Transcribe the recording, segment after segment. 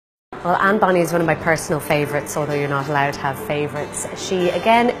Well, Anne Bonny is one of my personal favourites, although you're not allowed to have favourites. She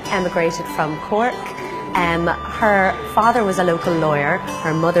again emigrated from Cork. Her father was a local lawyer,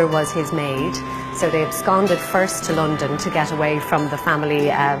 her mother was his maid, so they absconded first to London to get away from the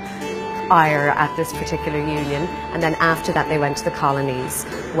family ire at this particular union, and then after that they went to the colonies,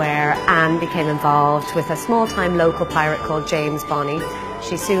 where Anne became involved with a small-time local pirate called James Bonny.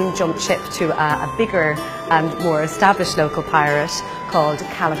 She soon jumped ship to a bigger and more established local pirate called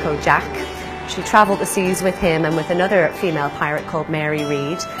Calico Jack. She travelled the seas with him and with another female pirate called Mary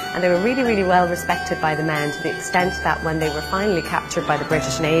Read, and they were really, really well respected by the men, to the extent that when they were finally captured by the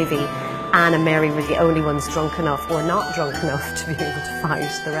British Navy, Anne and Mary were the only ones drunk enough, or not drunk enough, to be able to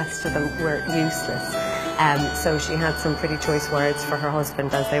fight. The rest of them were useless. So she had some pretty choice words for her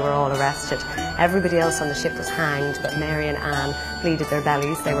husband as they were all arrested. Everybody else on the ship was hanged, but Mary and Anne bleeded their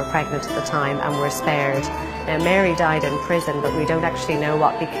bellies. They were pregnant at the time and were spared. Now, Mary died in prison, but we don't actually know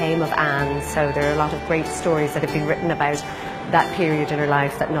what became of Anne, so there are a lot of great stories that have been written about that period in her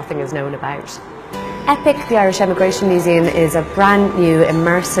life that nothing is known about. EPIC, the Irish Emigration Museum, is a brand new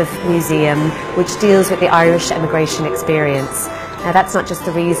immersive museum which deals with the Irish emigration experience. Now, that's not just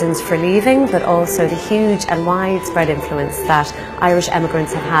the reasons for leaving, but also the huge and widespread influence that Irish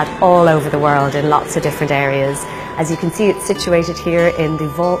emigrants have had all over the world in lots of different areas. As you can see, it's situated here in the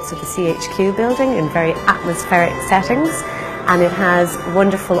vaults of the CHQ building in very atmospheric settings, and it has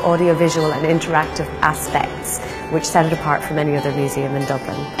wonderful audiovisual and interactive aspects which set it apart from any other museum in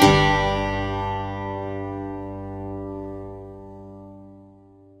Dublin.